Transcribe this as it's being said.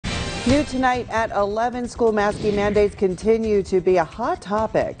New tonight at 11, school masking mandates continue to be a hot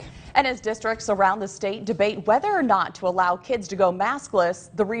topic. And as districts around the state debate whether or not to allow kids to go maskless,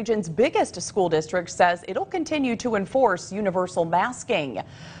 the region's biggest school district says it'll continue to enforce universal masking.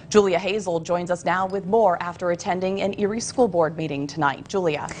 Julia Hazel joins us now with more after attending an Erie School Board meeting tonight.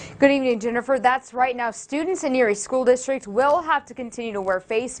 Julia. Good evening, Jennifer. That's right. Now, students in Erie School District will have to continue to wear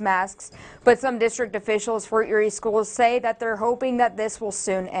face masks, but some district officials for Erie schools say that they're hoping that this will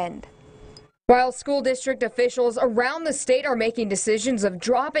soon end. While school district officials around the state are making decisions of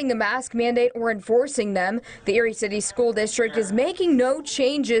dropping the mask mandate or enforcing them, the Erie City School District is making no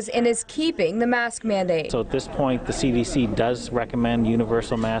changes and is keeping the mask mandate. So at this point, the CDC does recommend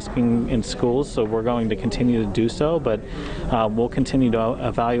universal masking in schools, so we're going to continue to do so, but we'll continue to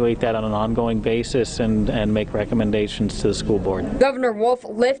evaluate that on an ongoing basis and make recommendations to the school board. Governor Wolf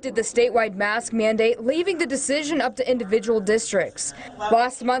lifted the statewide mask mandate, leaving the decision up to individual districts.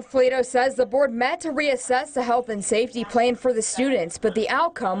 Last month, Polito says the board met to reassess the health and safety plan for the students, but the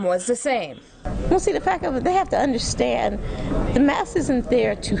outcome was the same. Well, see, the fact of it, they have to understand the mask isn't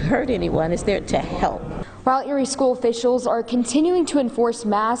there to hurt anyone, it's there to help. While Erie school officials are continuing to enforce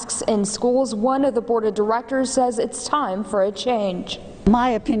masks in schools, one of the board of directors says it's time for a change.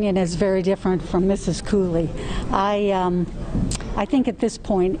 My opinion is very different from Mrs. Cooley. I think at this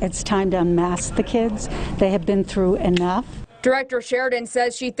point it's time to unmask the kids. They have been through enough. Director Sheridan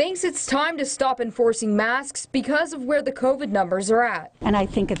says she thinks it's time to stop enforcing masks because of where the COVID numbers are at. And I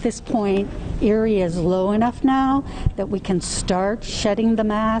think at this point, Erie is low enough now that we can start shedding the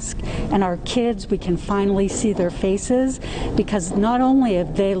mask, and our kids, we can finally see their faces, because not only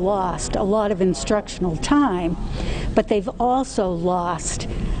have they lost a lot of instructional time, but they've also lost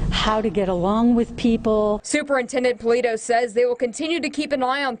how to get along with people. Superintendent Polito says they will continue to keep an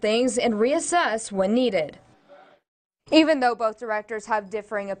eye on things and reassess when needed. Even though both directors have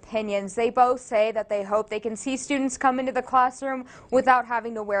differing opinions, they both say that they hope they can see students come into the classroom without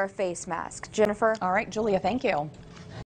having to wear a face mask. Jennifer? All right, Julia, thank you.